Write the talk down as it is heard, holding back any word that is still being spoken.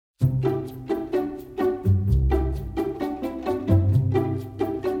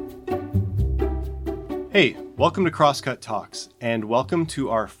Hey, welcome to Crosscut Talks, and welcome to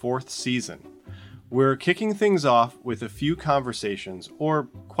our 4th season. We're kicking things off with a few conversations, or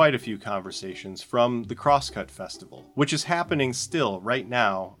quite a few conversations, from the Crosscut Festival, which is happening still right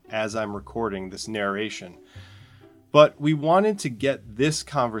now as I'm recording this narration. But we wanted to get this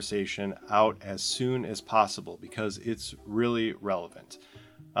conversation out as soon as possible because it's really relevant.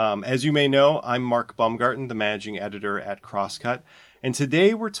 As you may know, I'm Mark Baumgarten, the managing editor at Crosscut, and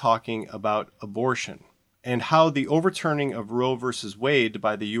today we're talking about abortion and how the overturning of Roe v. Wade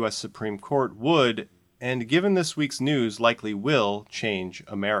by the U.S. Supreme Court would, and given this week's news, likely will, change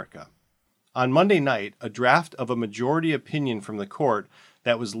America. On Monday night, a draft of a majority opinion from the court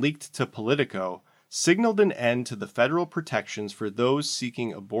that was leaked to Politico signaled an end to the federal protections for those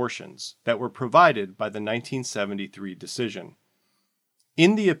seeking abortions that were provided by the 1973 decision.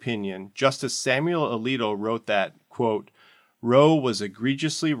 In the opinion, Justice Samuel Alito wrote that, quote, Roe was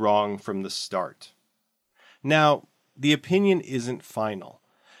egregiously wrong from the start. Now, the opinion isn't final,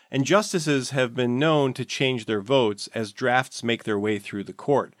 and justices have been known to change their votes as drafts make their way through the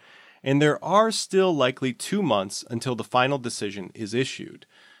court, and there are still likely 2 months until the final decision is issued.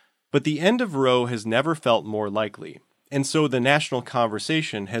 But the end of Roe has never felt more likely, and so the national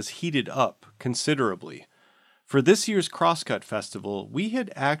conversation has heated up considerably. For this year's Crosscut Festival, we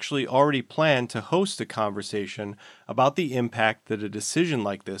had actually already planned to host a conversation about the impact that a decision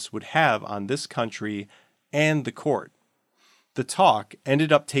like this would have on this country and the court. The talk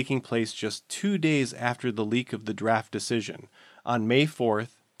ended up taking place just 2 days after the leak of the draft decision, on May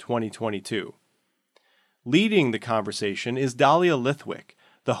 4th, 2022. Leading the conversation is Dahlia Lithwick,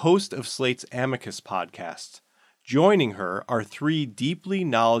 the host of Slate's Amicus podcast. Joining her are 3 deeply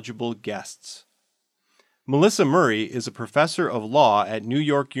knowledgeable guests. Melissa Murray is a professor of law at New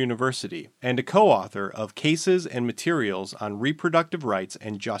York University and a co-author of Cases and Materials on Reproductive Rights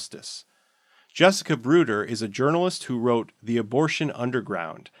and Justice. Jessica Bruder is a journalist who wrote The Abortion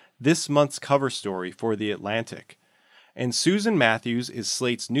Underground, this month's cover story for The Atlantic. And Susan Matthews is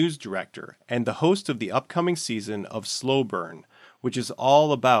Slate's news director and the host of the upcoming season of Slow Burn, which is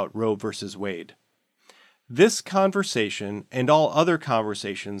all about Roe v. Wade. This conversation and all other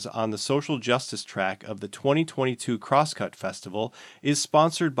conversations on the social justice track of the 2022 Crosscut Festival is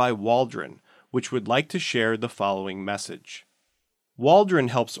sponsored by Waldron, which would like to share the following message. Waldron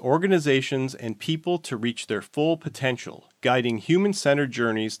helps organizations and people to reach their full potential, guiding human-centered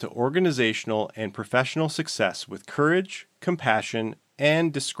journeys to organizational and professional success with courage, compassion,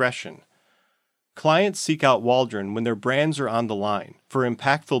 and discretion. Clients seek out Waldron when their brands are on the line for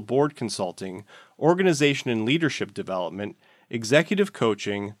impactful board consulting, organization and leadership development, executive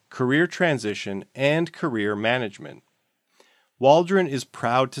coaching, career transition, and career management. Waldron is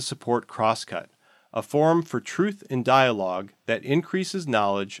proud to support Crosscut, a forum for truth and dialogue that increases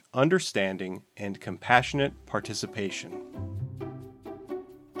knowledge, understanding, and compassionate participation.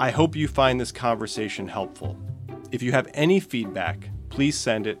 I hope you find this conversation helpful. If you have any feedback, please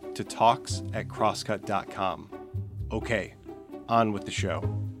send it to talks@crosscut.com. Okay, on with the show.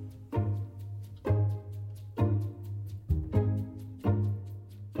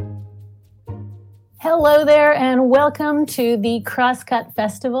 Hello there, and welcome to the Crosscut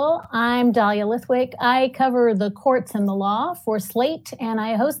Festival. I'm Dahlia Lithwick. I cover the courts and the law for Slate, and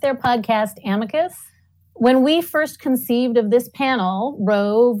I host their podcast, Amicus. When we first conceived of this panel,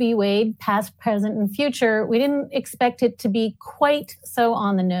 Roe v. Wade, past, present, and future, we didn't expect it to be quite so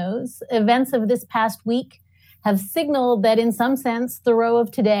on the nose. Events of this past week have signaled that in some sense, the Roe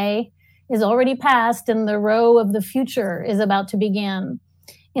of today is already past and the Roe of the future is about to begin.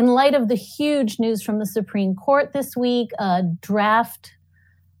 In light of the huge news from the Supreme Court this week, a draft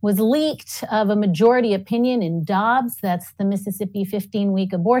was leaked of a majority opinion in Dobbs, that's the Mississippi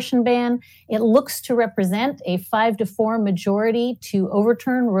 15-week abortion ban. It looks to represent a 5-4 majority to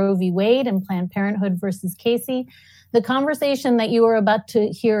overturn Roe v. Wade and Planned Parenthood versus Casey. The conversation that you are about to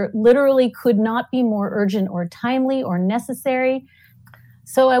hear literally could not be more urgent or timely or necessary.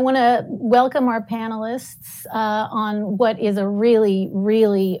 So I want to welcome our panelists on what is a really,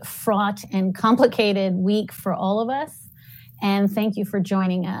 really fraught and complicated week for all of us. And thank you for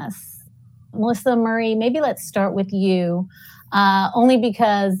joining us. Melissa Murray, maybe let's start with you, only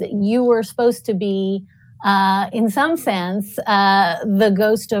because you were supposed to be, in some sense, the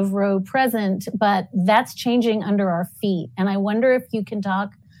ghost of Roe present, but that's changing under our feet. And I wonder if you can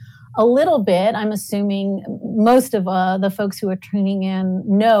talk a little bit. I'm assuming most of the folks who are tuning in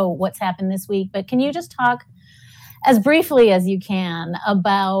know what's happened this week, but can you just talk as briefly as you can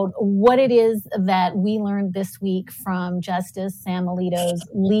about what it is that we learned this week from Justice Sam Alito's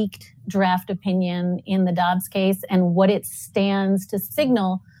leaked draft opinion in the Dobbs case and what it stands to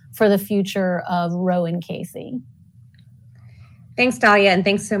signal for the future of Roe and Casey. Thanks, Dahlia, and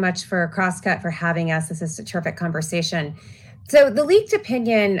thanks so much for Crosscut for having us. This is a terrific conversation. So the leaked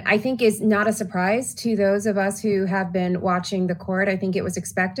opinion, I think, is not a surprise to those of us who have been watching the court. I think it was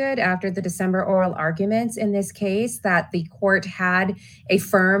expected after the December oral arguments in this case that the court had a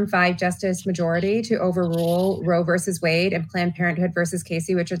firm 5-justice majority to overrule Roe versus Wade and Planned Parenthood versus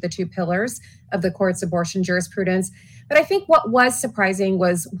Casey, which are the two pillars of the court's abortion jurisprudence. But I think what was surprising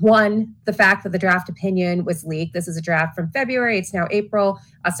was, one, the fact that the draft opinion was leaked. This is a draft from February. It's now April.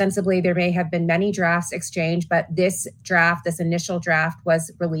 Ostensibly, there may have been many drafts exchanged, but this draft, this initial draft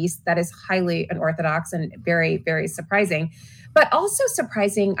was released. That is highly unorthodox and very, very surprising. But also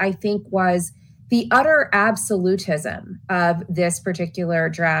surprising, I think, was the utter absolutism of this particular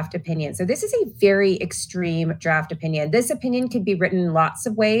draft opinion. So this is a very extreme draft opinion. This opinion could be written in lots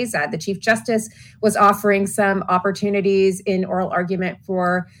of ways. The Chief Justice was offering some opportunities in oral argument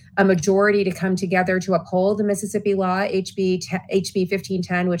for a majority to come together to uphold the Mississippi law, HB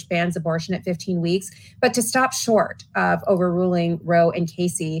 1510, which bans abortion at 15 weeks, but to stop short of overruling Roe and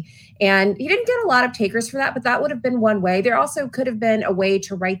Casey. And he didn't get a lot of takers for that, but that would have been one way. There also could have been a way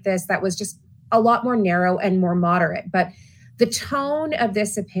to write this that was just a lot more narrow and more moderate. But the tone of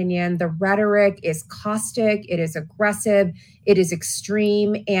this opinion, the rhetoric is caustic, it is aggressive, it is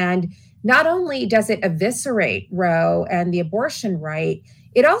extreme. And not only does it eviscerate Roe and the abortion right,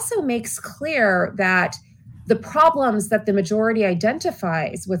 it also makes clear that the problems that the majority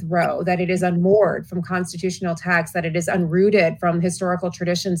identifies with Roe, that it is unmoored from constitutional text, that it is unrooted from historical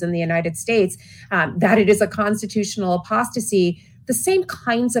traditions in the United States, that it is a constitutional apostasy, the same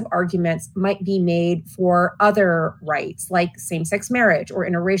kinds of arguments might be made for other rights like same-sex marriage or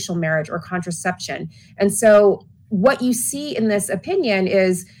interracial marriage or contraception. And so what you see in this opinion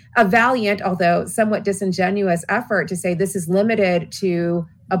is a valiant, although somewhat disingenuous effort to say this is limited to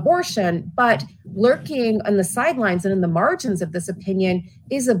abortion, but lurking on the sidelines and in the margins of this opinion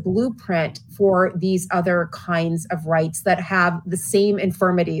is a blueprint for these other kinds of rights that have the same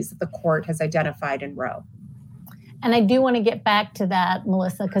infirmities that the court has identified in Roe. And I do want to get back to that,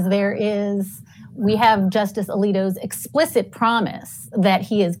 Melissa, because we have Justice Alito's explicit promise that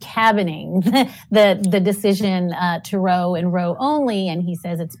he is cabining the decision to Roe and Roe only. And he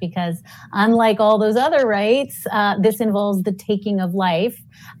says it's because, unlike all those other rights, this involves the taking of life.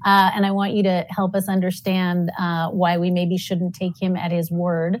 And I want you to help us understand why we maybe shouldn't take him at his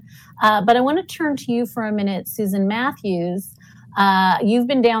word. But I want to turn to you for a minute, Susan Matthews. You've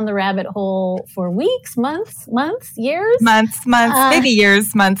been down the rabbit hole for weeks, months, years? Months, maybe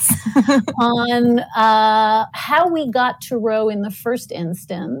years, months. on how we got to Roe in the first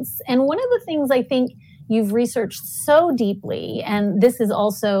instance. And one of the things I think you've researched so deeply, and this is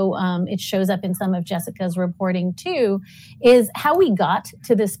also, it shows up in some of Jessica's reporting too, is how we got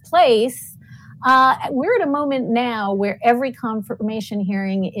to this place. We're at a moment now where every confirmation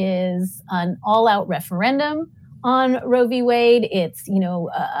hearing is an all-out referendum on Roe v. Wade. It's,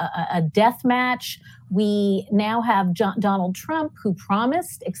 a death match. We now have Donald Trump, who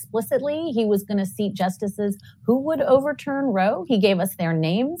promised explicitly he was going to seat justices who would overturn Roe. He gave us their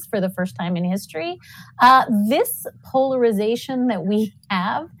names for the first time in history. This polarization that we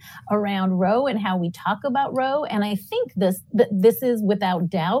have around Roe and how we talk about Roe, and I think this is without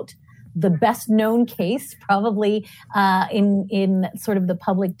doubt the best known case probably in sort of the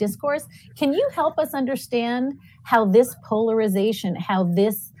public discourse. Can you help us understand how this polarization, how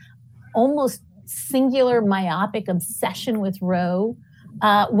this almost singular myopic obsession with Roe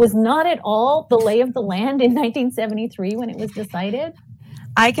was not at all the lay of the land in 1973 when it was decided?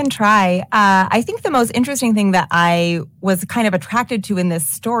 I can try. I think the most interesting thing that I was kind of attracted to in this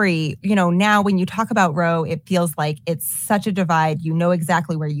story, now when you talk about Roe, it feels like it's such a divide. You know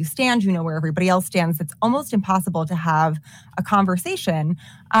exactly where you stand. You know where everybody else stands. It's almost impossible to have a conversation.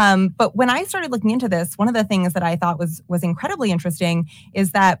 But when I started looking into this, one of the things that I thought was incredibly interesting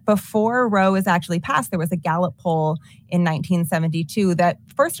is that before Roe was actually passed, there was a Gallup poll in 1972 that,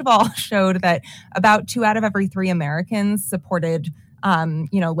 first of all, showed that about 2 out of every 3 Americans supported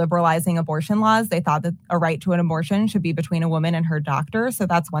liberalizing abortion laws. They thought that a right to an abortion should be between a woman and her doctor. So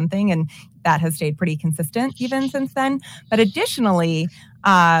that's one thing. And that has stayed pretty consistent even since then. But additionally,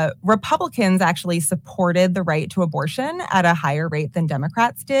 Republicans actually supported the right to abortion at a higher rate than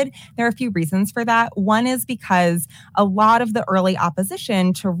Democrats did. There are a few reasons for that. One is because a lot of the early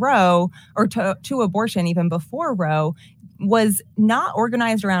opposition to Roe or to abortion, even before Roe, was not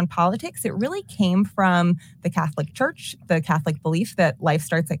organized around politics. It really came from the Catholic Church, the Catholic belief that life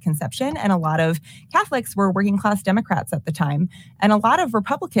starts at conception. And a lot of Catholics were working class Democrats at the time. And a lot of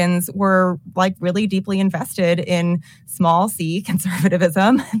Republicans were like really deeply invested in small c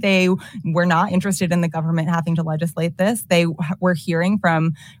conservatism. They were not interested in the government having to legislate this. They were hearing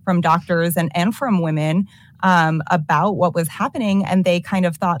from doctors and from women about what was happening, and they kind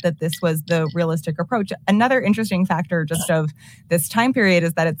of thought that this was the realistic approach. Another interesting factor just of this time period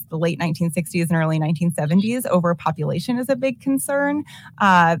is that it's the late 1960s and early 1970s. Overpopulation is a big concern.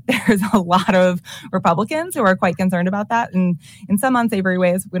 There's a lot of Republicans who are quite concerned about that, and in some unsavory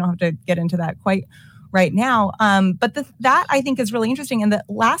ways. We don't have to get into that quite right now. But that I think is really interesting. And the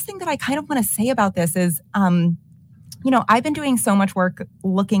last thing that I kind of want to say about this is, I've been doing so much work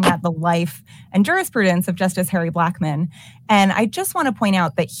looking at the life and jurisprudence of Justice Harry Blackmun. And I just want to point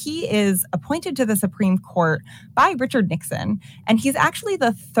out that he is appointed to the Supreme Court by Richard Nixon. And he's actually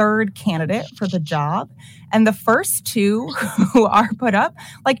the third candidate for the job. And the first two who are put up,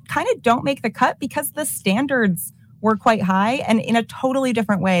 kind of don't make the cut because the standards were quite high and in a totally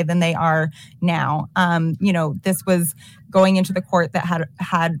different way than they are now. This was going into the court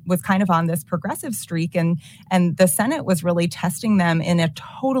that was kind of on this progressive streak, and the Senate was really testing them in a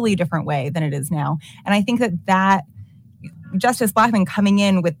totally different way than it is now. And I think that Justice Blackmun coming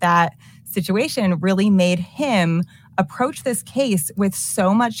in with that situation really made him approach this case with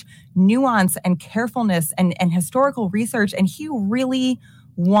so much nuance and carefulness and historical research. And he really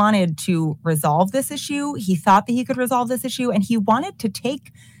wanted to resolve this issue. He thought that he could resolve this issue, and he wanted to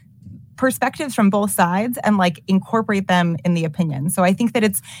take perspectives from both sides and incorporate them in the opinion. So I think that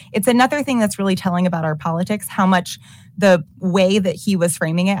it's another thing that's really telling about our politics, how much the way that he was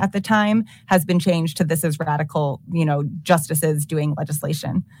framing it at the time has been changed to this is radical, justices doing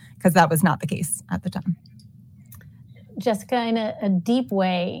legislation, because that was not the case at the time. Jessica, in a deep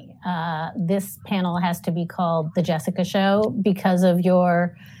way, this panel has to be called The Jessica Show because of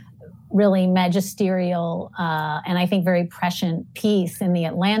your really magisterial and I think very prescient piece in The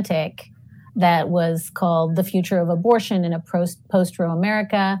Atlantic that was called The Future of Abortion in a Post-Roe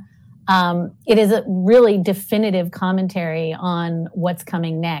America. It is a really definitive commentary on what's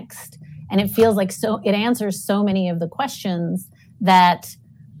coming next. And it feels like it answers so many of the questions that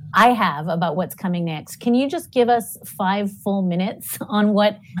I have about what's coming next. Can you just give us 5 full minutes on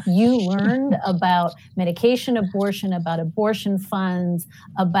what you learned about medication abortion, about abortion funds,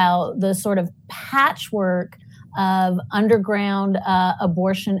 about the sort of patchwork of underground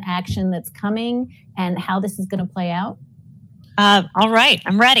abortion action that's coming and how this is going to play out? All right,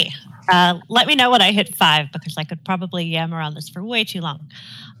 I'm ready. Let me know when I hit 5 because I could probably yammer on this for way too long.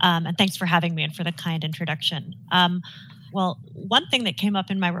 And thanks for having me and for the kind introduction. Well, one thing that came up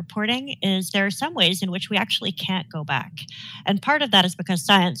in my reporting is there are some ways in which we actually can't go back. And part of that is because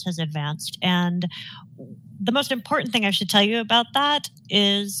science has advanced. And the most important thing I should tell you about that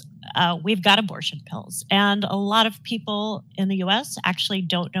is we've got abortion pills. And a lot of people in the US actually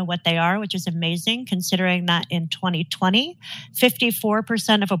don't know what they are, which is amazing considering that in 2020,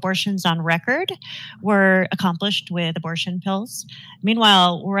 54% of abortions on record were accomplished with abortion pills.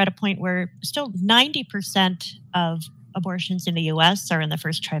 Meanwhile, we're at a point where still 90% of abortions in the US are in the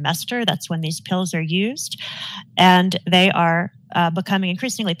first trimester. That's when these pills are used. And they are becoming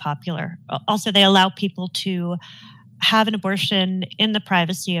increasingly popular. Also, they allow people to have an abortion in the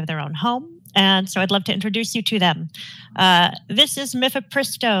privacy of their own home. And so I'd love to introduce you to them. This is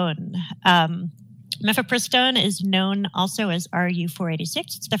mifepristone. Mifepristone is known also as RU486.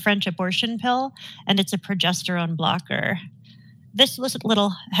 It's the French abortion pill, and it's a progesterone blocker. This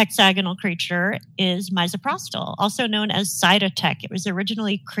little hexagonal creature is misoprostol, also known as Cytotec. It was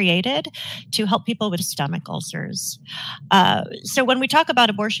originally created to help people with stomach ulcers. So when we talk about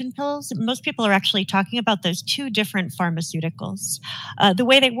abortion pills, most people are actually talking about those 2 different pharmaceuticals. The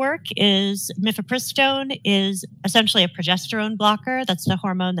way they work is mifepristone is essentially a progesterone blocker. That's the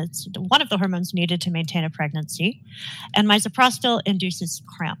hormone that's one of the hormones needed to maintain a pregnancy. And misoprostol induces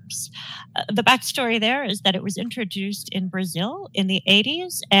cramps. The backstory there is that it was introduced in Brazil in the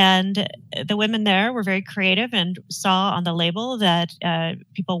 80s, and the women there were very creative and saw on the label that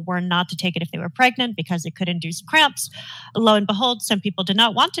people were not to take it if they were pregnant because it could induce cramps. Lo and behold, some people did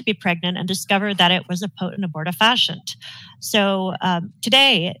not want to be pregnant and discovered that it was a potent abortifacient. So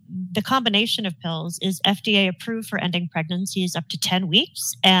today, the combination of pills is FDA approved for ending pregnancies up to 10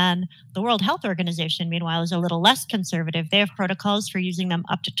 weeks, and the World Health Organization, meanwhile, is a little less conservative. They have protocols for using them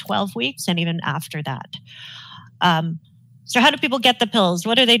up to 12 weeks and even after that. So how do people get the pills?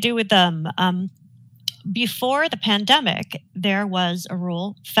 What do they do with them? Before the pandemic, there was a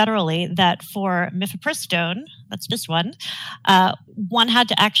rule federally that for mifepristone, that's this one had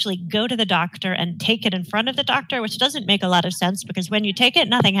to actually go to the doctor and take it in front of the doctor, which doesn't make a lot of sense because when you take it,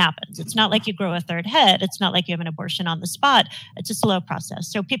 nothing happens. It's not like you grow a third head. It's not like you have an abortion on the spot. It's a slow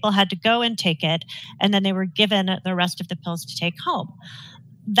process. So people had to go and take it, and then they were given the rest of the pills to take home.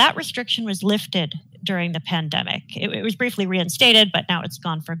 That restriction was lifted during the pandemic. It was briefly reinstated, but now it's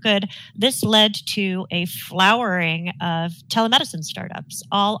gone for good. This led to a flowering of telemedicine startups,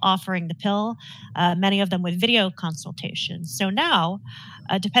 all offering the pill, many of them with video consultations. So now,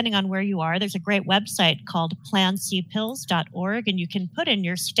 depending on where you are, there's a great website called plancpills.org, and you can put in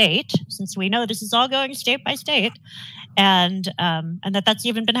your state, since we know this is all going state by state, and that's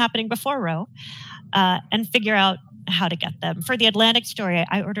even been happening before Roe, and figure out how to get them. For the Atlantic story,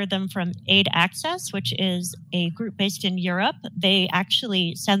 I ordered them from Aid Access, which is a group based in Europe. They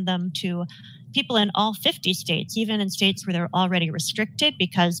actually send them to people in all 50 states, even in states where they're already restricted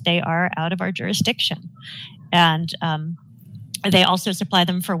because they are out of our jurisdiction. And they also supply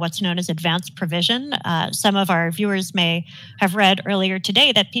them for what's known as advanced provision. Some of our viewers may have read earlier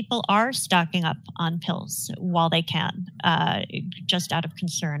today that people are stocking up on pills while they can, just out of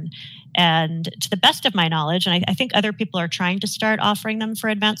concern. And to the best of my knowledge, and I think other people are trying to start offering them for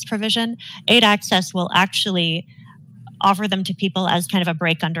advanced provision, Aid Access will actually offer them to people as kind of a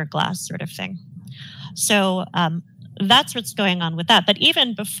break under glass sort of thing. So that's what's going on with that. But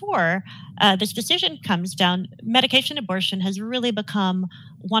even before this decision comes down, medication abortion has really become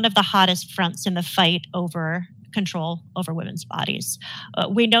one of the hottest fronts in the fight over control over women's bodies.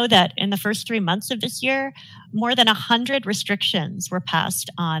 We know that in the first 3 months of this year, more than 100 restrictions were passed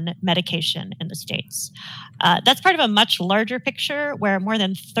on medication in the states. That's part of a much larger picture where more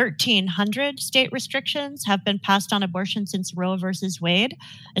than 1,300 state restrictions have been passed on abortion since Roe versus Wade.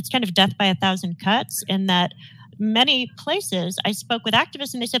 It's kind of death by a thousand cuts in that many places I spoke with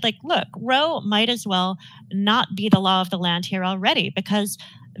activists and they said, like, look, Roe might as well not be the law of the land here already because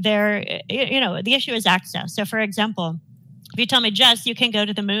the issue is access. So for example, if you tell me, Jess, you can go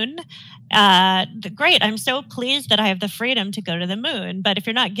to the moon, great. I'm so pleased that I have the freedom to go to the moon. But if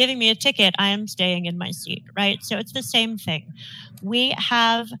you're not giving me a ticket, I am staying in my seat, right? So it's the same thing. We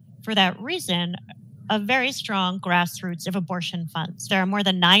have, for that reason, a very strong grassroots of abortion funds. There are more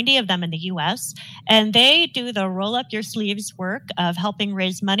than 90 of them in the US, and they do the roll up your sleeves work of helping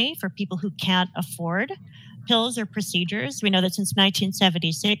raise money for people who can't afford pills or procedures. We know that since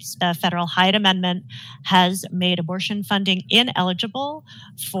 1976, the federal Hyde Amendment has made abortion funding ineligible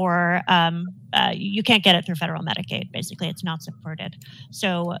for, you can't get it through federal Medicaid. Basically, it's not supported.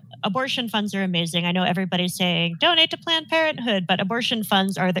 So abortion funds are amazing. I know everybody's saying donate to Planned Parenthood, but abortion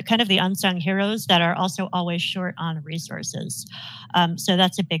funds are the kind of the unsung heroes that are also always short on resources. So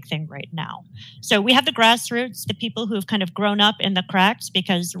that's a big thing right now. So we have the grassroots, the people who have kind of grown up in the cracks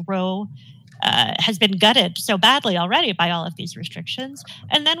because Roe has been gutted so badly already by all of these restrictions.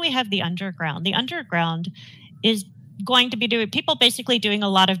 And then we have the underground. The underground is going to be people basically doing a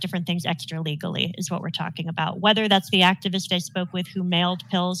lot of different things extra legally is what we're talking about. Whether that's the activist I spoke with who mailed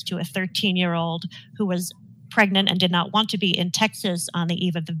pills to a 13-year-old who was pregnant and did not want to be in Texas on the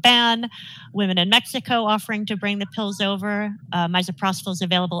eve of the ban, women in Mexico offering to bring the pills over. Misoprostol is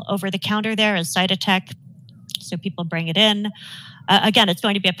available over the counter there as Cytotec, so people bring it in. Again, it's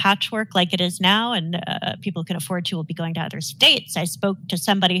going to be a patchwork like it is now, and people who can afford to will be going to other states. I spoke to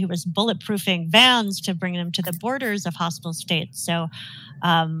somebody who was bulletproofing vans to bring them to the borders of hostile states. So,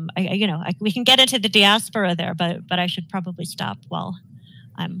 we can get into the diaspora there, but I should probably stop while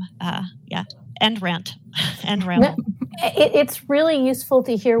I'm, end rant. It's really useful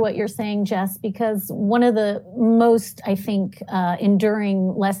to hear what you're saying, Jess, because one of the most, I think,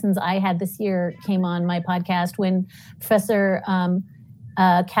 enduring lessons I had this year came on my podcast when Professor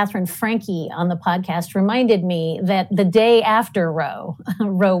Catherine Franke on the podcast reminded me that the day after Roe,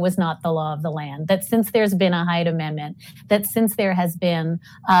 Roe was not the law of the land, that since there's been a Hyde Amendment, that since there has been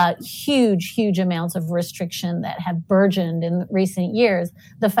huge amounts of restriction that have burgeoned in recent years,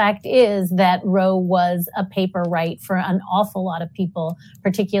 the fact is that Roe was a paper right for an awful lot of people,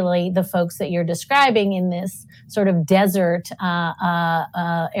 particularly the folks that you're describing in this sort of desert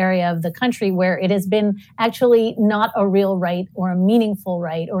area of the country where it has been actually not a real right or a meaningful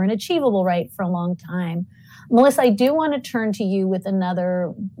right or an achievable right for a long time. Melissa, I do want to turn to you with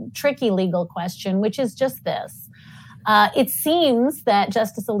another tricky legal question, which is just this. It seems that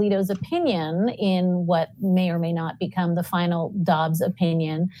Justice Alito's opinion in what may or may not become the final Dobbs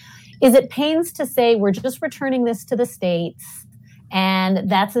opinion is at pains to say we're just returning this to the states And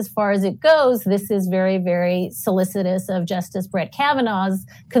that's as far as it goes. This is very, very solicitous of Justice Brett Kavanaugh's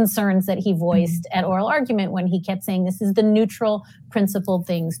concerns that he voiced at oral argument when he kept saying this is the neutral, principled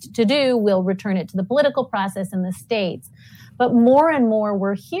things to do. We'll return it to the political process in the states. But more and more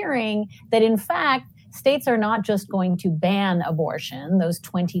we're hearing that, in fact, states are not just going to ban abortion, those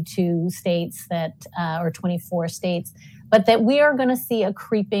 22 states or 24 states, but that we are going to see a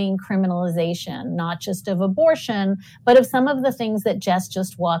creeping criminalization, not just of abortion, but of some of the things that Jess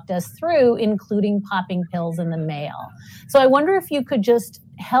just walked us through, including popping pills in the mail. So I wonder if you could just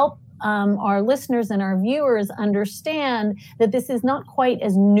help our listeners and our viewers understand that this is not quite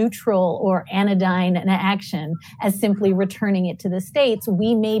as neutral or anodyne an action as simply returning it to the states.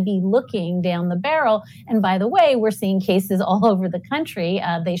 We may be looking down the barrel. And by the way, we're seeing cases all over the country.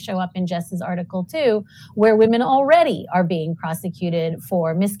 They show up in Jess's article too, where women already are being prosecuted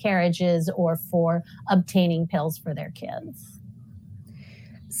for miscarriages or for obtaining pills for their kids.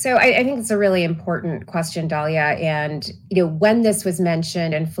 So I think it's a really important question, Dahlia. And, when this was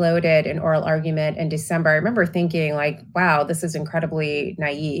mentioned and floated in oral argument in December, I remember thinking wow, this is incredibly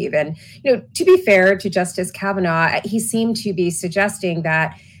naive. And, to be fair to Justice Kavanaugh, he seemed to be suggesting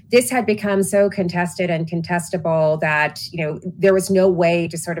that this had become so contested and contestable that, there was no way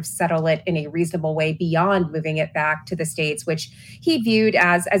to sort of settle it in a reasonable way beyond moving it back to the states, which he viewed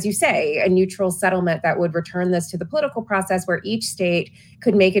as you say, a neutral settlement that would return this to the political process where each state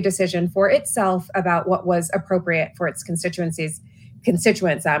could make a decision for itself about what was appropriate for its constituents,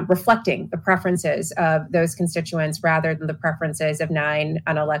 reflecting the preferences of those constituents rather than the preferences of 9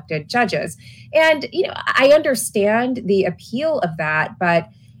 unelected judges. And, I understand the appeal of that, but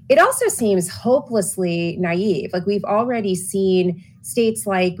it also seems hopelessly naive. We've already seen states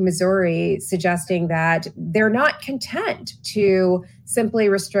like Missouri suggesting that they're not content to simply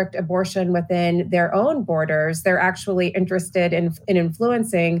restrict abortion within their own borders. They're actually interested in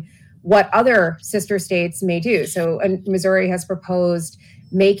influencing what other sister states may do. So Missouri has proposed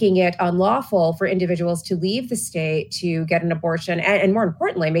making it unlawful for individuals to leave the state to get an abortion, and more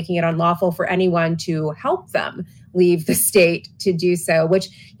importantly, making it unlawful for anyone to help them leave the state to do so, which,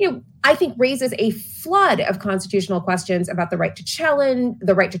 I think raises a flood of constitutional questions about the right to challenge,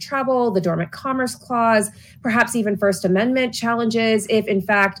 the right to travel, the Dormant Commerce Clause, perhaps even First Amendment challenges if, in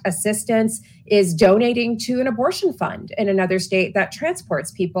fact, assistance is donating to an abortion fund in another state that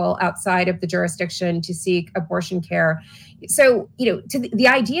transports people outside of the jurisdiction to seek abortion care. So, to the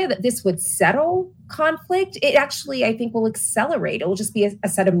idea that this would settle conflict, it actually, I think, will accelerate. It will just be a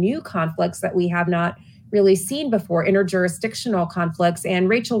set of new conflicts that we have not really seen before, interjurisdictional conflicts. And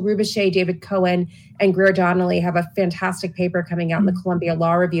Rachel Rubeschey, David Cohen, and Greer Donnelly have a fantastic paper coming out in the Columbia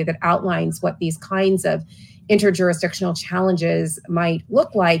Law Review that outlines what these kinds of interjurisdictional challenges might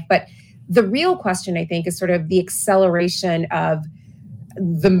look like. But the real question, I think, is sort of the acceleration of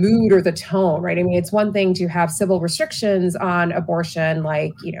the mood or the tone, right? I mean, it's one thing to have civil restrictions on abortion,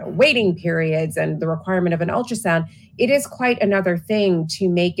 waiting periods and the requirement of an ultrasound. It is quite another thing to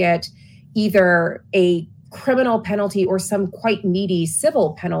make it either a criminal penalty or some quite meaty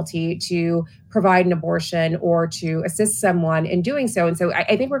civil penalty to provide an abortion or to assist someone in doing so. And so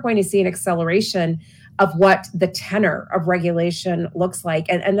I think we're going to see an acceleration of what the tenor of regulation looks like.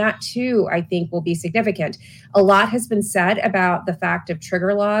 And that, too, I think will be significant. A lot has been said about the fact of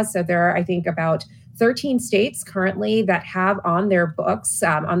trigger laws. So there are, I think, about 13 states currently that have on their books,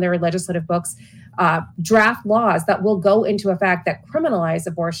 on their legislative books, draft laws that will go into effect that criminalize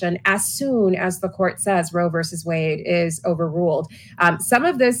abortion as soon as the court says Roe versus Wade is overruled. Some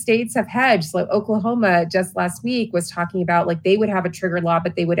of those states have hedged. So Oklahoma just last week was talking about they would have a trigger law,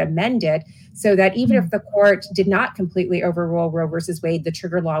 but they would amend it so that even if the court did not completely overrule Roe versus Wade, the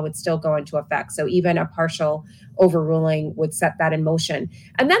trigger law would still go into effect. So even a partial overruling would set that in motion.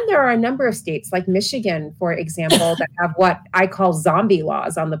 And then there are a number of states like Michigan, for example, that have what I call zombie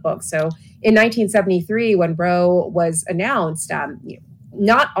laws on the books. So in 1973, when Roe was announced,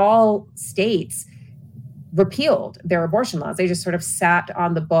 not all states repealed their abortion laws. They just sort of sat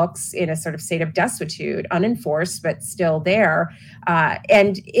on the books in a sort of state of desuetude, unenforced, but still there.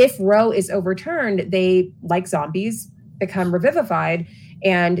 And if Roe is overturned, they, like zombies, become revivified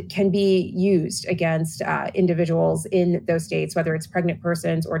and can be used against individuals in those states, whether it's pregnant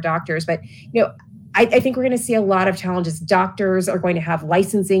persons or doctors. But, I think we're going to see a lot of challenges. Doctors are going to have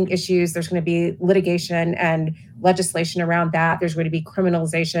licensing issues. There's going to be litigation and legislation around that. There's going to be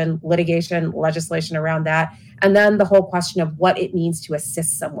criminalization, litigation, legislation around that. And then the whole question of what it means to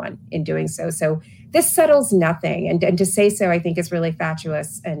assist someone in doing so. So this settles nothing. And to say so, I think, is really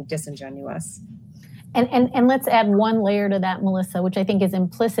fatuous and disingenuous. And let's add one layer to that, Melissa, which I think is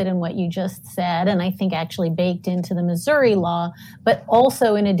implicit in what you just said, and I think actually baked into the Missouri law, but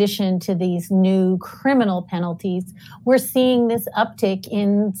also in addition to these new criminal penalties, we're seeing this uptick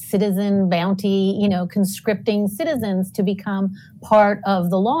in citizen bounty, conscripting citizens to become part of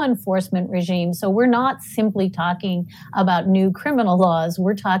the law enforcement regime. So we're not simply talking about new criminal laws.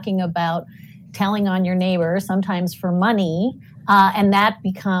 We're talking about telling on your neighbor, sometimes for money, and that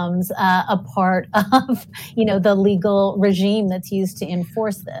becomes a part of, the legal regime that's used to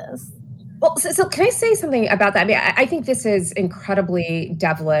enforce this. Well, so can I say something about that? I mean, I think this is incredibly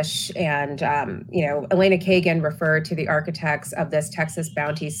devilish. And, Elena Kagan referred to the architects of this Texas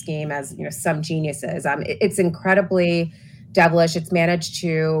bounty scheme as, some geniuses. It's incredibly devilish. It's managed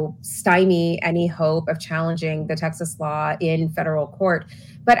to stymie any hope of challenging the Texas law in federal court.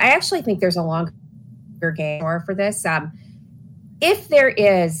 But I actually think there's a longer game for this. If there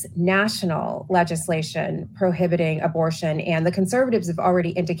is national legislation prohibiting abortion, and the conservatives have already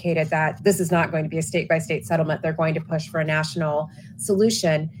indicated that this is not going to be a state-by-state settlement, they're going to push for a national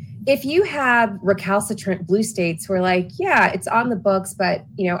solution. If you have recalcitrant blue states who are like, yeah, it's on the books, but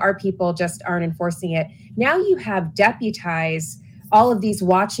our people just aren't enforcing it, now you have deputized all of these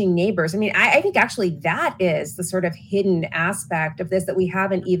watching neighbors. I mean, I think actually that is the sort of hidden aspect of this that we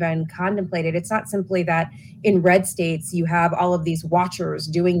haven't even contemplated. It's not simply that in red states you have all of these watchers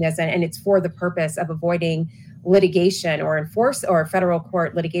doing this and it's for the purpose of avoiding litigation or federal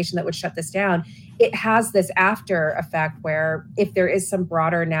court litigation that would shut this down. It has this after effect where if there is some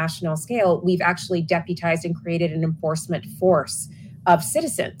broader national scale, we've actually deputized and created an enforcement force of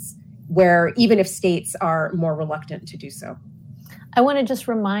citizens where even if states are more reluctant to do so. I want to just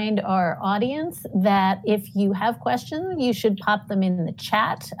remind our audience that if you have questions, you should pop them in the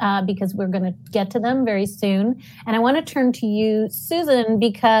chat because we're going to get to them very soon. And I want to turn to you, Susan,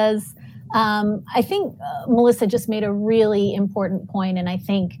 because I think Melissa just made a really important point, and I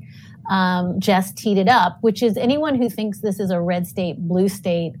think Jess teed it up, which is anyone who thinks this is a red state, blue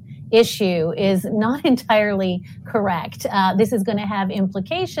state issue is not entirely correct. This is going to have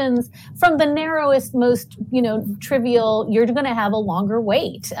implications from the narrowest, most trivial. You're going to have a longer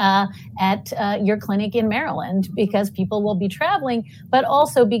wait at your clinic in Maryland because people will be traveling, but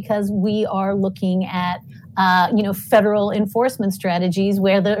also because we are looking at federal enforcement strategies,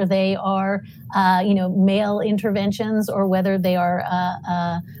 whether they are mail interventions or whether they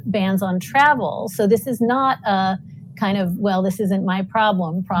are bans on travel. So this is not a kind of, this isn't my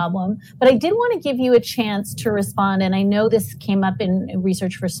problem. But I did want to give you a chance to respond. And I know this came up in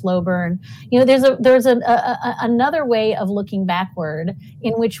research for Slow Burn. There's another way of looking backward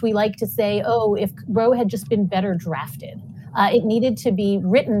in which we like to say, if Roe had just been better drafted, it needed to be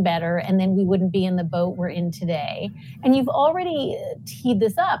written better, and then we wouldn't be in the boat we're in today. And you've already teed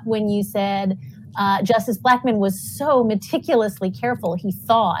this up when you said Justice Blackmun was so meticulously careful, he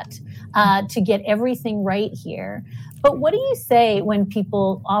thought, to get everything right here. But what do you say when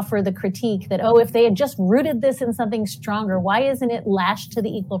people offer the critique that, if they had just rooted this in something stronger, why isn't it lashed to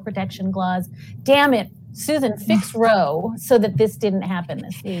the Equal Protection Clause? Damn it, Susan, fix Roe so that this didn't happen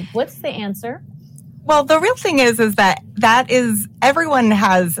this week. What's the answer? Well, the real thing is that everyone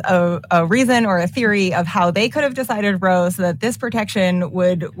has a reason or a theory of how they could have decided Roe so that this protection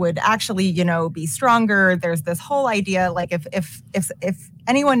would actually, be stronger. There's this whole idea, like if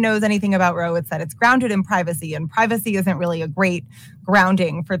anyone knows anything about Roe, it's that it's grounded in privacy, and privacy isn't really a great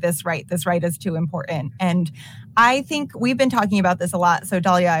grounding for this right. This right is too important. And I think we've been talking about this a lot. So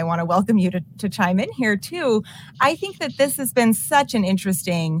Dahlia, I want to welcome you to chime in here too. I think that this has been such an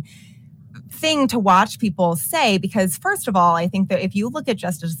interesting thing to watch people say, because first of all, I think that if you look at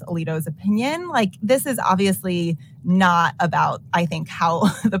Justice Alito's opinion, like this is obviously not about, I think,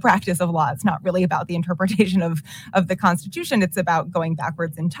 how the practice of law. It's not really about the interpretation of the Constitution. It's about going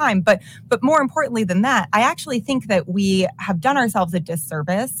backwards in time. But more importantly than that, I actually think that we have done ourselves a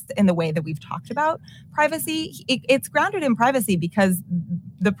disservice in the way that we've talked about privacy. It's grounded in privacy because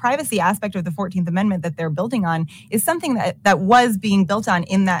the privacy aspect of the 14th Amendment that they're building on is something that was being built on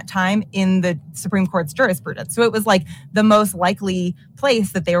in that time in the Supreme Court's jurisprudence. So it was like the most likely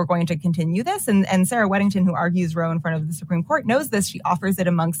place that they were going to continue this. And Sarah Weddington, who argues Roe in front of the Supreme Court, knows this. She offers it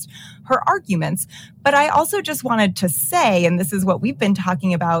amongst her arguments. But I also just wanted to say, and this is what we've been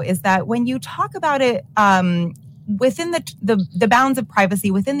talking about, is that when you talk about it within the bounds of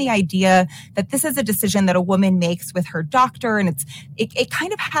privacy, within the idea that this is a decision that a woman makes with her doctor, and it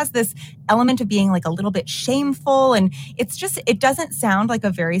kind of has this element of being like a little bit shameful, and it doesn't sound like a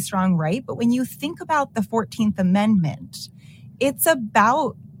very strong right. But when you think about the 14th Amendment, it's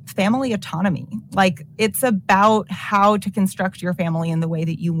about family autonomy. Like, it's about how to construct your family in the way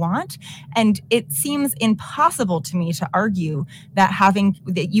that you want. And it seems impossible to me to argue that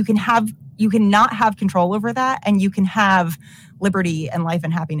you cannot have control over that, and you can have liberty and life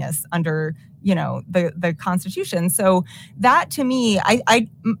and happiness under, the Constitution. So that, to me,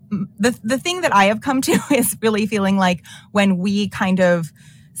 the thing that I have come to is really feeling like when we kind of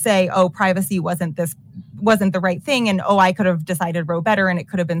say, oh, privacy wasn't the right thing, and I could have decided Roe better and it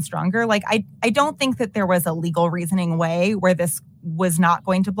could have been stronger. Like, I don't think that there was a legal reasoning way where this was not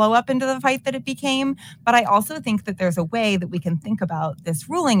going to blow up into the fight that it became. But I also think that there's a way that we can think about this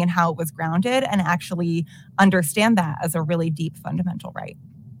ruling and how it was grounded and actually understand that as a really deep fundamental right.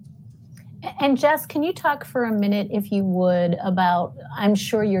 And Jess, can you talk for a minute, if you would, about, I'm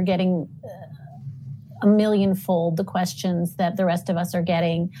sure you're getting a millionfold the questions that the rest of us are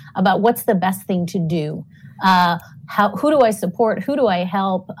getting about what's the best thing to do. Who do I support? Who do I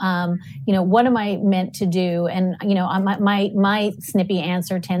help? What am I meant to do? And, my snippy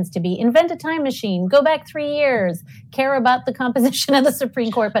answer tends to be invent a time machine, go back 3 years, care about the composition of the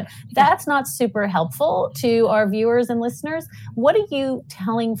Supreme Court. But that's not super helpful to our viewers and listeners. What are you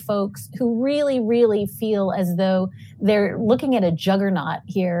telling folks who really, really feel as though they're looking at a juggernaut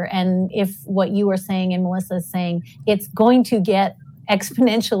here? And if what you are saying and Melissa is saying, it's going to get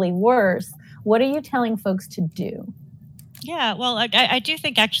exponentially worse, what are you telling folks to do? Yeah, well, I do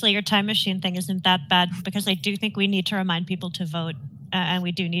think actually your time machine thing isn't that bad, because I do think we need to remind people to vote. And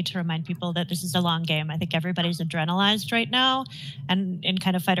we do need to remind people that this is a long game. I think everybody's adrenalized right now and in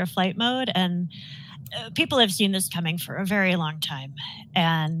kind of fight or flight mode. And people have seen this coming for a very long time.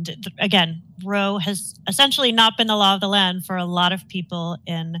 And again, Roe has essentially not been the law of the land for a lot of people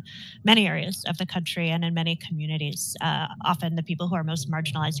in many areas of the country and in many communities, often the people who are most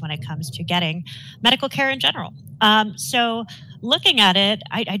marginalized when it comes to getting medical care in general. So looking at it,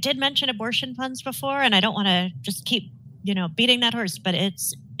 I did mention abortion funds before, and I don't want to just keep beating that horse, but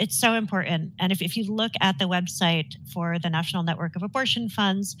it's so important. And if you look at the website for the National Network of Abortion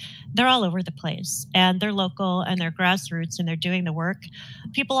Funds, they're all over the place, and they're local and they're grassroots and they're doing the work.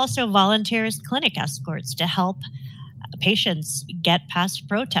 People also volunteer as clinic escorts to help patients get past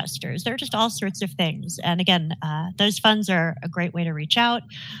protesters. There are just all sorts of things. And again, those funds are a great way to reach out.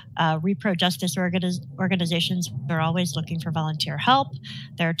 Repro justice organizations are always looking for volunteer help.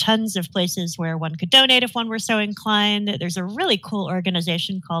 There are tons of places where one could donate if one were so inclined. There's a really cool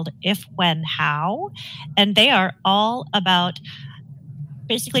organization called If, When, How, and they are all about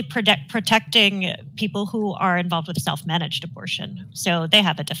basically protecting people who are involved with self-managed abortion. So they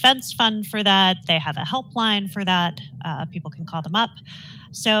have a defense fund for that. They have a helpline for that. People can call them up.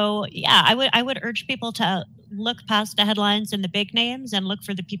 So yeah, I would urge people to look past the headlines and the big names and look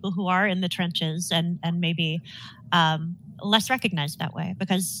for the people who are in the trenches and maybe less recognized that way,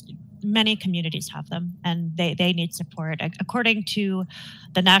 because many communities have them and they need support. According to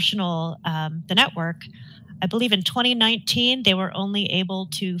the the network, I believe in 2019, they were only able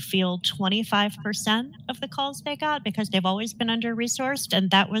to field 25% of the calls they got because they've always been under-resourced,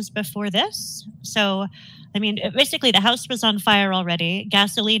 and that was before this. So, I mean, basically the house was on fire already.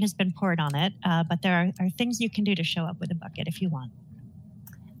 Gasoline has been poured on it, but there are things you can do to show up with a bucket if you want.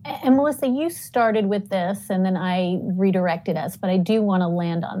 And Melissa, you started with this, and then I redirected us, but I do want to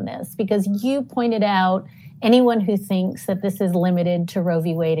land on this because you pointed out anyone who thinks that this is limited to Roe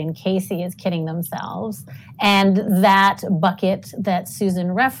v. Wade and Casey is kidding themselves. And that bucket that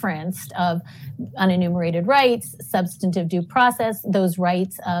Susan referenced of unenumerated rights, substantive due process, those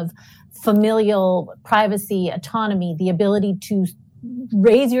rights of familial privacy, autonomy, the ability to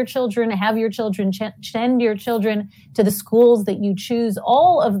raise your children, have your children, send your children to the schools that you choose,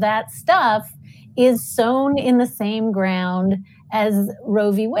 all of that stuff is sown in the same ground as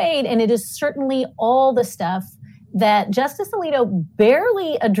Roe v. Wade. And it is certainly all the stuff that Justice Alito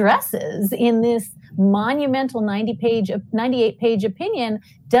barely addresses in this monumental 98-page opinion,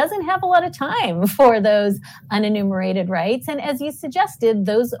 doesn't have a lot of time for those unenumerated rights. And as you suggested,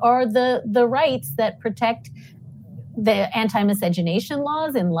 those are the rights that protect the anti-miscegenation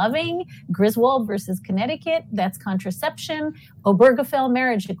laws in Loving, Griswold versus Connecticut, that's contraception, Obergefell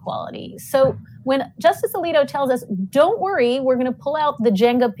marriage equality. So when Justice Alito tells us, don't worry, we're going to pull out the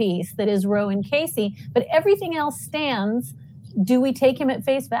Jenga piece that is Roe and Casey, but everything else stands, do we take him at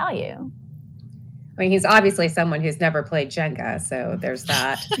face value? I mean, he's obviously someone who's never played Jenga, so there's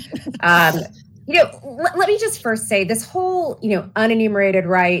that. Let me just first say this whole, unenumerated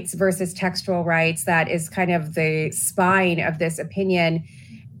rights versus textual rights, that is kind of the spine of this opinion.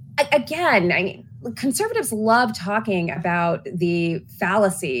 Again, conservatives love talking about the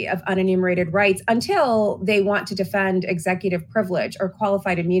fallacy of unenumerated rights until they want to defend executive privilege or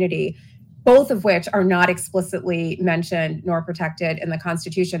qualified immunity, both of which are not explicitly mentioned nor protected in the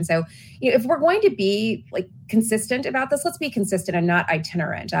Constitution. So, if we're going to be consistent about this, let's be consistent and not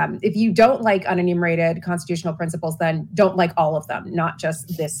itinerant. If you don't like unenumerated constitutional principles, then don't like all of them, not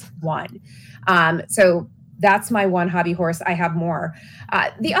just this one. So that's my one hobby horse. I have more.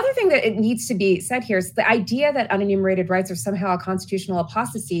 The other thing that it needs to be said here is the idea that unenumerated rights are somehow a constitutional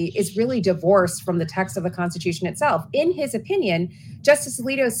apostasy is really divorced from the text of the Constitution itself. In his opinion, Justice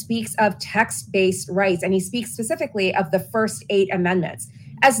Alito speaks of text-based rights, and he speaks specifically of the first 8 amendments,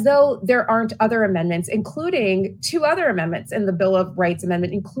 as though there aren't other amendments, including 2 other amendments in the Bill of Rights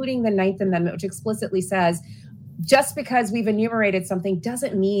Amendment, including the 9th Amendment, which explicitly says, just because we've enumerated something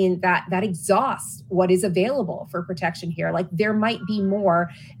doesn't mean that exhausts what is available for protection here. There might be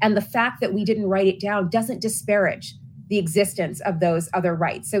more. And the fact that we didn't write it down doesn't disparage the existence of those other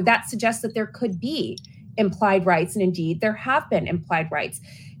rights. So that suggests that there could be implied rights. And indeed, there have been implied rights.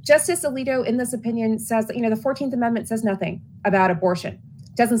 Justice Alito, in this opinion, says that, the 14th Amendment says nothing about abortion,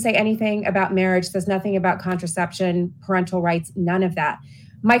 doesn't say anything about marriage, says nothing about contraception, parental rights, none of that.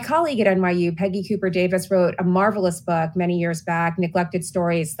 My colleague at NYU, Peggy Cooper Davis, wrote a marvelous book many years back, Neglected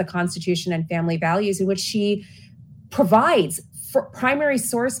Stories, The Constitution and Family Values, in which she provides primary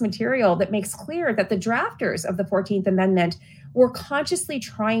source material that makes clear that the drafters of the 14th Amendment were consciously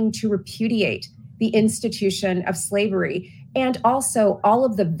trying to repudiate the institution of slavery and also all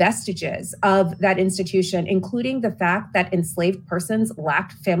of the vestiges of that institution, including the fact that enslaved persons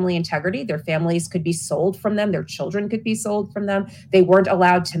lacked family integrity. Their families could be sold from them. Their children could be sold from them. They weren't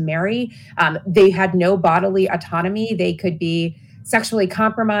allowed to marry. They had no bodily autonomy. They could be sexually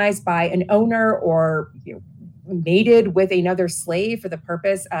compromised by an owner or mated with another slave for the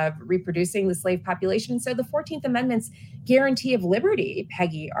purpose of reproducing the slave population. So the 14th Amendment's guarantee of liberty,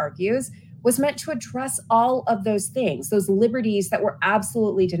 Peggy argues, was meant to address all of those things, those liberties that were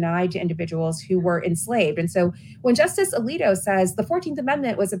absolutely denied to individuals who were enslaved. And so when Justice Alito says the 14th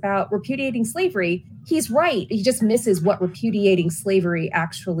Amendment was about repudiating slavery, he's right. He just misses what repudiating slavery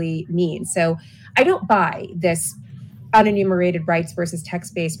actually means. So I don't buy this unenumerated rights versus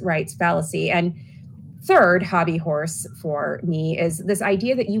text-based rights fallacy. And third hobby horse for me is this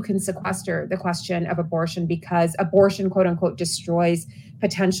idea that you can sequester the question of abortion because abortion, quote unquote, destroys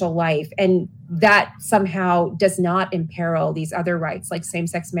potential life. And that somehow does not imperil these other rights like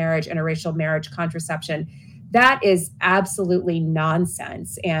same-sex marriage, interracial marriage, contraception. That is absolutely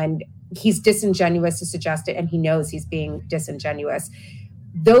nonsense. And he's disingenuous to suggest it, and he knows he's being disingenuous.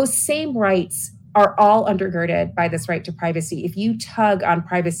 Those same rights are all undergirded by this right to privacy. If you tug on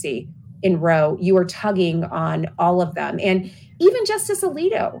privacy in Roe, you are tugging on all of them. And even Justice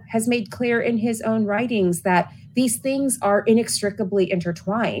Alito has made clear in his own writings that these things are inextricably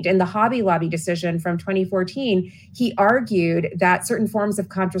intertwined. In the Hobby Lobby decision from 2014, he argued that certain forms of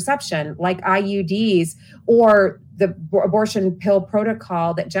contraception, like IUDs or the abortion pill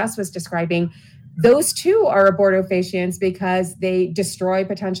protocol that Jess was describing, those too are abortifacients because they destroy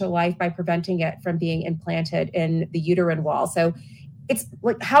potential life by preventing it from being implanted in the uterine wall. So it's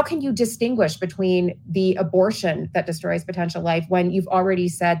like, how can you distinguish between the abortion that destroys potential life when you've already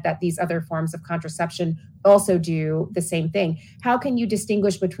said that these other forms of contraception also do the same thing? How can you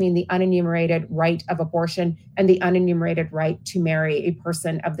distinguish between the unenumerated right of abortion and the unenumerated right to marry a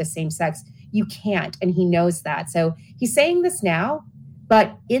person of the same sex? You can't, and he knows that. So he's saying this now,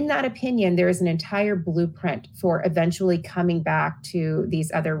 but in that opinion, there is an entire blueprint for eventually coming back to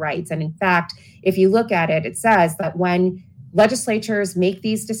these other rights. And in fact, if you look at it, it says that when legislatures make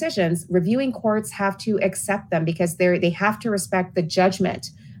these decisions, reviewing courts have to accept them because they have to respect the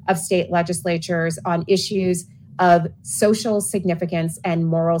judgment of state legislatures on issues of social significance and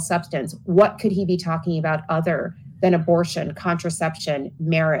moral substance. What could he be talking about other than abortion, contraception,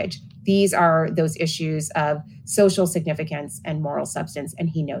 marriage? These are those issues of social significance and moral substance, and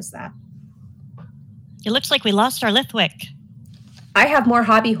he knows that. It looks like we lost our Lithwick. I have more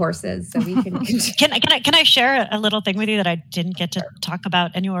hobby horses, so we can. Can I share a little thing with you that I didn't get to talk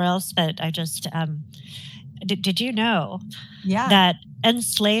about anywhere else? That I just did you know that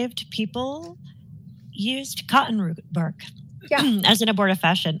enslaved people used cotton root bark as an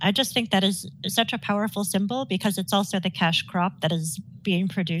abortifacient? I just think that is such a powerful symbol because it's also the cash crop that is being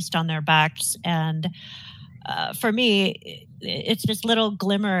produced on their backs. And for me, it's this little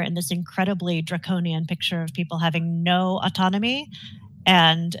glimmer in this incredibly draconian picture of people having no autonomy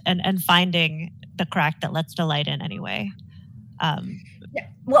and finding the crack that lets the light in anyway.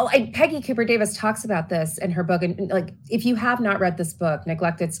 Well, Peggy Cooper Davis talks about this in her book. And like, if you have not read this book,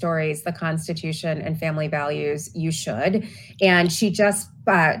 Neglected Stories, The Constitution and Family Values, you should. And she just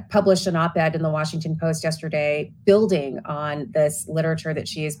published an op-ed in the Washington Post yesterday, building on this literature that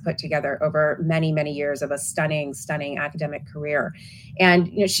she has put together over many, many years of a stunning, stunning academic career. And,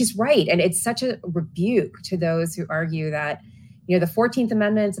 she's right. And it's such a rebuke to those who argue that, the 14th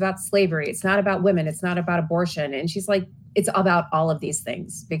Amendment is about slavery. It's not about women. It's not about abortion. And she's like, it's about all of these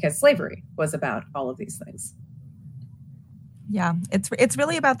things because slavery was about all of these things. Yeah, it's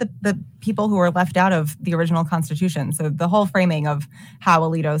really about the people who were left out of the original Constitution. So the whole framing of how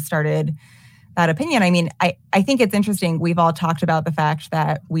Alito started that opinion. I mean, I think it's interesting. We've all talked about the fact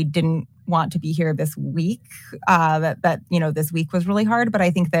that we didn't want to be here this week, that this week was really hard. But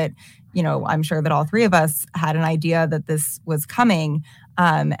I think that, I'm sure that all three of us had an idea that this was coming.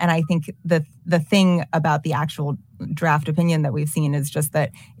 And I think the thing about the actual draft opinion that we've seen is just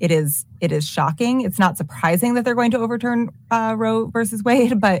that it is shocking. It's not surprising that they're going to overturn Roe versus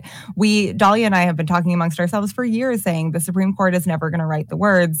Wade, but Dahlia and I have been talking amongst ourselves for years saying the Supreme Court is never going to write the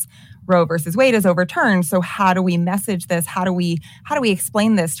words Roe versus Wade is overturned. So how do we message this? How do we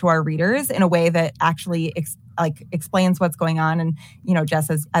explain this to our readers in a way that actually explains what's going on? And,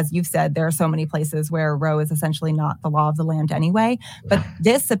 Jess, as you've said, there are so many places where Roe is essentially not the law of the land anyway. But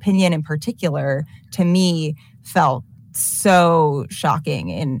this opinion in particular, to me, felt so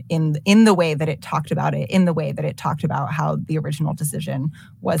shocking in the way that it talked about it, in the way that it talked about how the original decision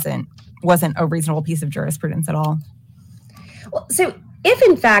wasn't a reasonable piece of jurisprudence at all. Well, so if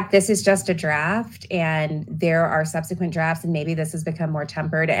in fact this is just a draft and there are subsequent drafts and maybe this has become more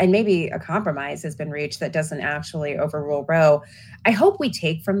tempered and maybe a compromise has been reached that doesn't actually overrule Roe, I hope we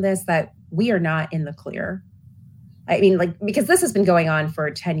take from this that we are not in the clear. I mean, because this has been going on for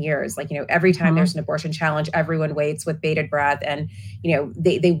 10 years, every time there's an abortion challenge, everyone waits with bated breath and,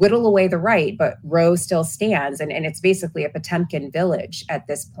 they whittle away the right, but Roe still stands. And it's basically a Potemkin village at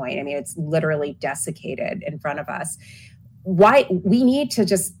this point. I mean, it's literally desiccated in front of us. Why we need to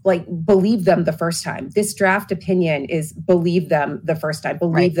just believe them the first time. This draft opinion is believe them the first time,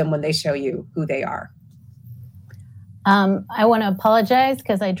 believe them when they show you who they are. I want to apologize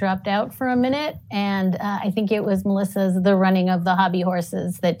because I dropped out for a minute, and I think it was Melissa's The Running of the Hobby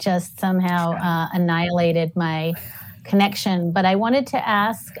Horses that just somehow annihilated my connection. But I wanted to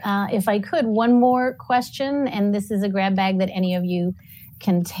ask, if I could, one more question, and this is a grab bag that any of you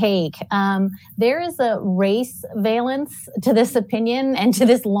can take. There is a race valence to this opinion and to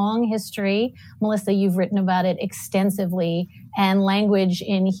this long history. Melissa, you've written about it extensively, and language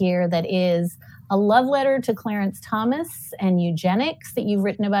in here that is a love letter to Clarence Thomas and eugenics that you've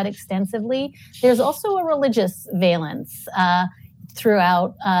written about extensively. There's also a religious valence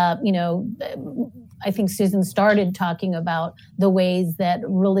throughout. I think Susan started talking about the ways that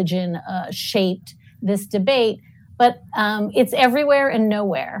religion shaped this debate, but it's everywhere and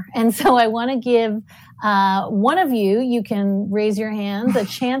nowhere. And so I want to give one of you can raise your hands, a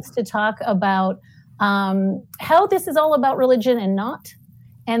chance to talk about how this is all about religion and not.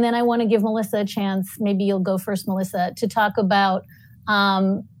 And then I want to give Melissa a chance, maybe you'll go first, Melissa, to talk about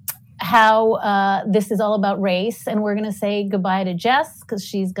how this is all about race. And we're going to say goodbye to Jess because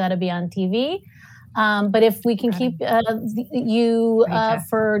she's got to be on TV. But if we can keep you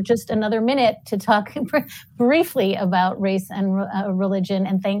for just another minute to talk briefly about race and religion.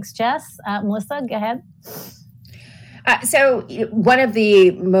 And thanks, Jess. Melissa, go ahead. So one of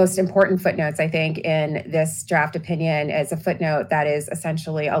the most important footnotes, I think, in this draft opinion is a footnote that is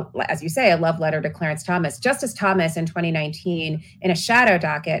essentially, as you say, a love letter to Clarence Thomas. Justice Thomas in 2019, in a shadow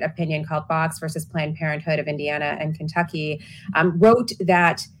docket opinion called Box versus Planned Parenthood of Indiana and Kentucky, wrote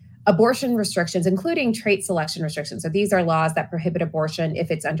that abortion restrictions, including trait selection restrictions. So these are laws that prohibit abortion if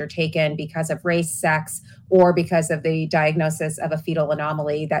it's undertaken because of race, sex, or because of the diagnosis of a fetal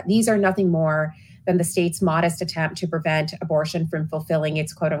anomaly, that these are nothing more than the state's modest attempt to prevent abortion from fulfilling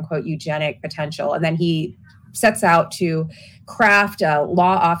its quote unquote eugenic potential. And then he sets out to craft a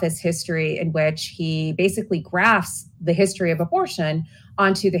law office history in which he basically grafts the history of abortion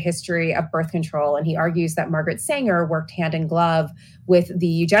onto the history of birth control. And he argues that Margaret Sanger worked hand in glove with the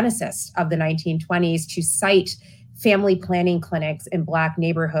eugenicists of the 1920s to cite family planning clinics in Black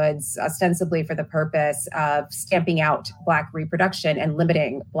neighborhoods, ostensibly for the purpose of stamping out Black reproduction and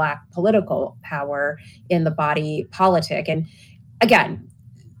limiting Black political power in the body politic. And again,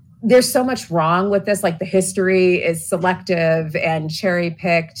 there's so much wrong with this. The history is selective and cherry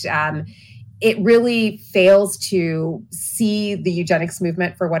picked. It really fails to see the eugenics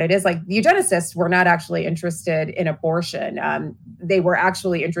movement for what it is. The eugenicists were not actually interested in abortion. They were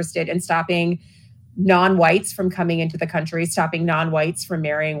actually interested in stopping non-whites from coming into the country, stopping non-whites from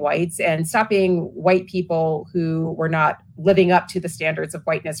marrying whites, and stopping white people who were not living up to the standards of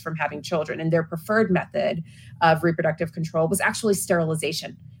whiteness from having children. And their preferred method of reproductive control was actually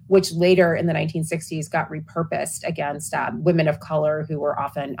sterilization, which later in the 1960s got repurposed against women of color who were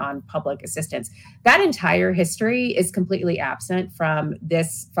often on public assistance. That entire history is completely absent from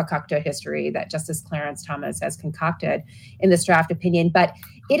this fakakta history that Justice Clarence Thomas has concocted in this draft opinion. But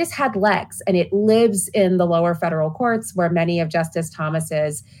it has had legs, and it lives in the lower federal courts, where many of Justice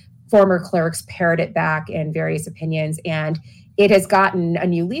Thomas's former clerks parrot it back in various opinions. And it has gotten a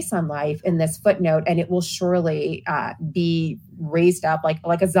new lease on life in this footnote, and it will surely be raised up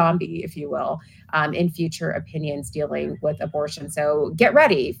like a zombie, if you will, in future opinions dealing with abortion. So get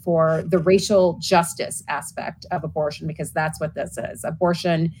ready for the racial justice aspect of abortion, because that's what this is.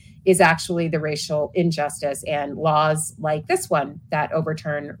 Abortion is actually the racial injustice, and laws like this one that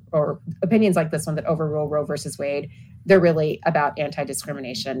overturn, or opinions like this one that overrule Roe versus Wade, they're really about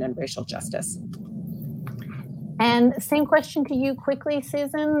anti-discrimination and racial justice. And same question to you quickly,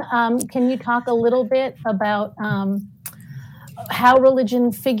 Susan. Can you talk a little bit about how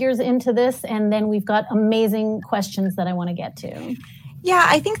religion figures into this? And then we've got amazing questions that I want to get to. Yeah,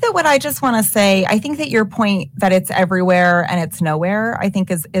 I think that what I just want to say, I think that your point that it's everywhere and it's nowhere, I think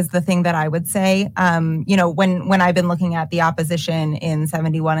is the thing that I would say. When I've been looking at the opposition in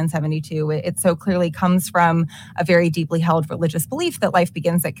 71 and 72, it so clearly comes from a very deeply held religious belief that life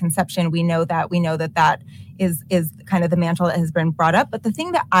begins at conception. We know that is kind of the mantle that has been brought up. But the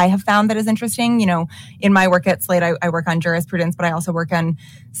thing that I have found that is interesting, in my work at Slate, I work on jurisprudence, but I also work on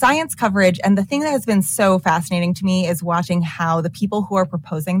science coverage. And the thing that has been so fascinating to me is watching how the people who are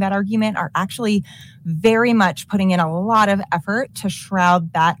proposing that argument are actually very much putting in a lot of effort to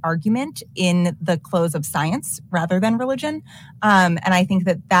shroud that argument in the clothes of science rather than religion. And I think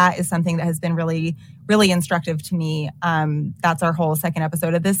that is something that has been really, really instructive to me. That's our whole second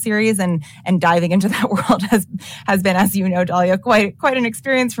episode of this series, and diving into that world has been, as you know, Dahlia, quite an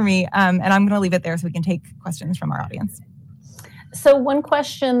experience for me. And I'm going to leave it there so we can take questions from our audience. So one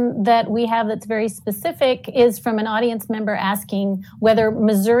question that we have that's very specific is from an audience member asking whether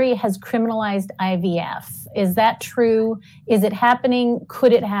Missouri has criminalized IVF. Is that true? Is it happening?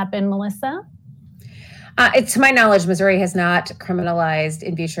 Could it happen, Melissa? To my knowledge, Missouri has not criminalized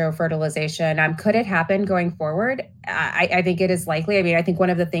in vitro fertilization. Could it happen going forward? I think it is likely. I mean, I think one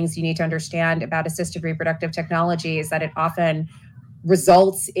of the things you need to understand about assisted reproductive technology is that it often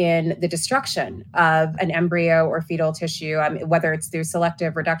results in the destruction of an embryo or fetal tissue, whether it's through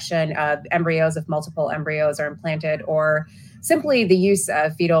selective reduction of embryos, if multiple embryos are implanted, or simply the use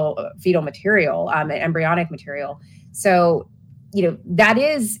of fetal material, embryonic material. So, that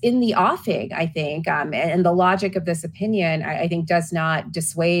is in the offing, I think, and the logic of this opinion, I think, does not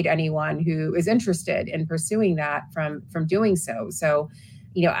dissuade anyone who is interested in pursuing that from doing so. So,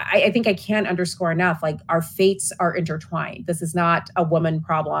 I think I can't underscore enough, like, our fates are intertwined. This is not a woman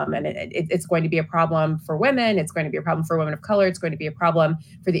problem, and it's going to be a problem for women. It's going to be a problem for women of color. It's going to be a problem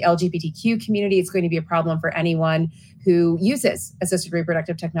for the LGBTQ community. It's going to be a problem for anyone who uses assisted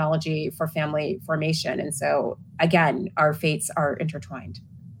reproductive technology for family formation. And so, again, our fates are intertwined.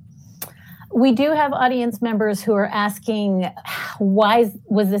 We do have audience members who are asking, why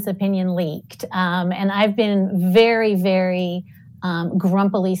was this opinion leaked? And I've been very, very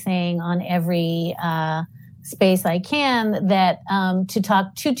grumpily saying on every space I can that to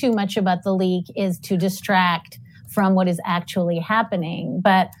talk too much about the leak is to distract from what is actually happening.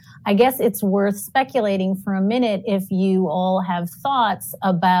 But I guess it's worth speculating for a minute if you all have thoughts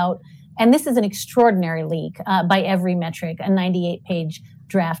about, and this is an extraordinary leak by every metric, a 98-page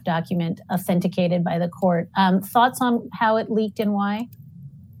draft document authenticated by the court. Thoughts on how it leaked and why?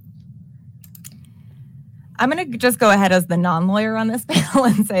 I'm going to just go ahead as the non-lawyer on this panel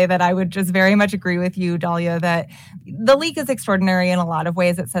and say that I would just very much agree with you, Dahlia, that the leak is extraordinary in a lot of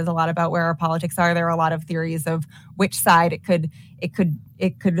ways. It says a lot about where our politics are. There are a lot of theories of which side it could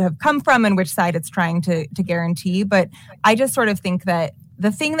have come from and which side it's trying to guarantee. But I just sort of think that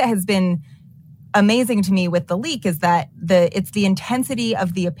the thing that has been amazing to me with the leak is that it's the intensity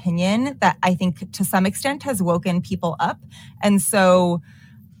of the opinion that I think to some extent has woken people up. And so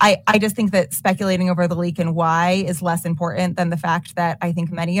I just think that speculating over the leak and why is less important than the fact that I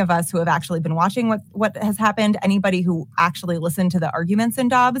think many of us who have actually been watching what has happened, anybody who actually listened to the arguments in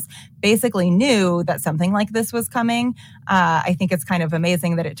Dobbs, basically knew that something like this was coming. I think it's kind of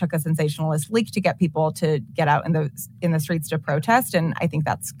amazing that it took a sensationalist leak to get people to get out in the streets to protest. And I think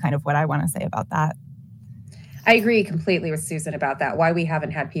that's kind of what I want to say about that. I agree completely with Susan about that. Why we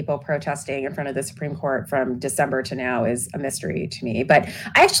haven't had people protesting in front of the Supreme Court from December to now is a mystery to me. But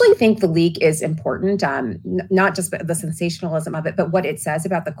I actually think the leak is important, not just the sensationalism of it, but what it says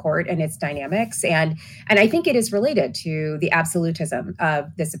about the court and its dynamics. And I think it is related to the absolutism of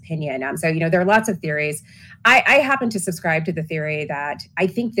this opinion. So, there are lots of theories. I happen to subscribe to the theory that I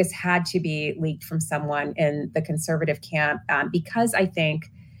think this had to be leaked from someone in the conservative camp because I think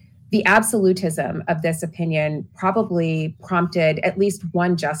the absolutism of this opinion probably prompted at least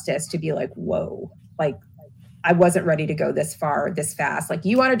one justice to be like, whoa, like I wasn't ready to go this far, this fast. Like,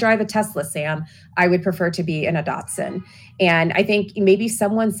 you want to drive a Tesla, Sam? I would prefer to be in a Datsun. And I think maybe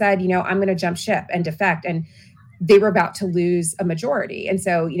someone said, I'm going to jump ship and defect. And they were about to lose a majority. And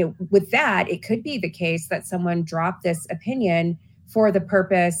so, with that, it could be the case that someone dropped this opinion for the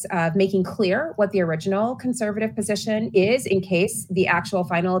purpose of making clear what the original conservative position is in case the actual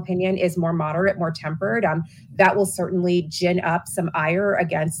final opinion is more moderate, more tempered. That will certainly gin up some ire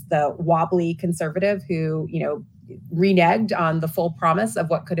against the wobbly conservative who, reneged on the full promise of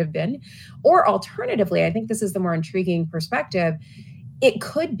what could have been. Or alternatively, I think this is the more intriguing perspective, it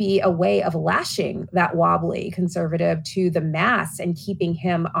could be a way of lashing that wobbly conservative to the mass and keeping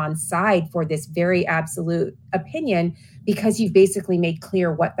him on side for this very absolute opinion, because you've basically made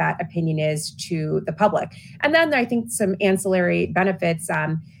clear what that opinion is to the public. And then I think some ancillary benefits,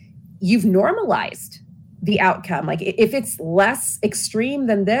 you've normalized the outcome. Like, if it's less extreme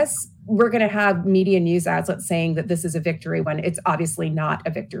than this, we're going to have media news outlets saying that this is a victory when it's obviously not a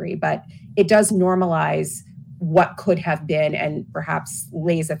victory, but it does normalize what could have been and perhaps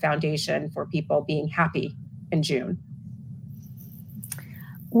lays a foundation for people being happy in June.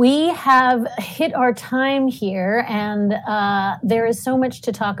 We have hit our time here, and there is so much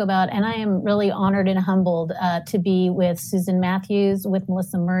to talk about. And I am really honored and humbled to be with Susan Matthews, with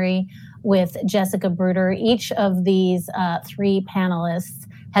Melissa Murray, with Jessica Bruder. Each of these three panelists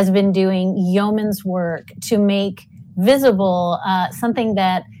has been doing yeoman's work to make visible something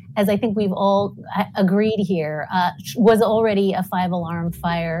that, as I think we've all agreed here, was already a 5-alarm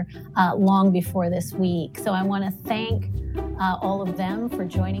fire long before this week. So I want to thank all of them for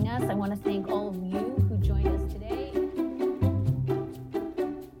joining us. I want to thank all of you who joined us today.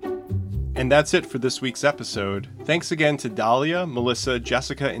 And that's it for this week's episode. Thanks again to Dahlia, Melissa,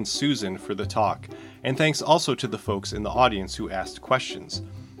 Jessica, and Susan for the talk. And thanks also to the folks in the audience who asked questions.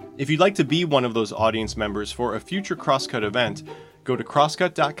 If you'd like to be one of those audience members for a future Crosscut event, go to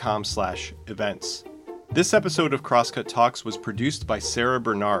crosscut.com/events. This episode of Crosscut Talks was produced by Sarah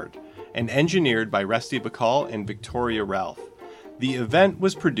Bernard and engineered by Rusty Bacall and Victoria Ralph. The event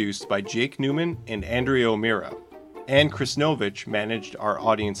was produced by Jake Newman and Andrea O'Meara, and Chris Novich managed our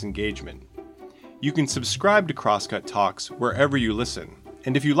audience engagement. You can subscribe to Crosscut Talks wherever you listen,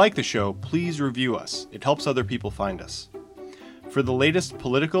 and if you like the show, please review us. It helps other people find us. For the latest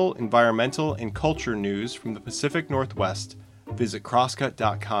political, environmental, and culture news from the Pacific Northwest, visit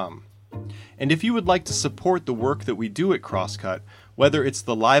crosscut.com. And if you would like to support the work that we do at Crosscut, whether it's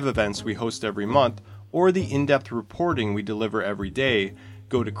the live events we host every month or the in-depth reporting we deliver every day,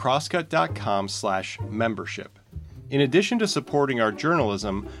 go to crosscut.com/membership. In addition to supporting our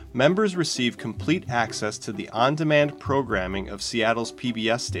journalism, members receive complete access to the on-demand programming of Seattle's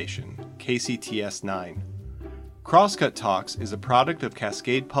PBS station, KCTS 9. Crosscut Talks is a product of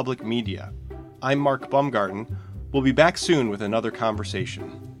Cascade Public Media. I'm Mark Baumgarten. We'll be back soon with another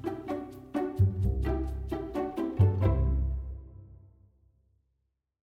conversation.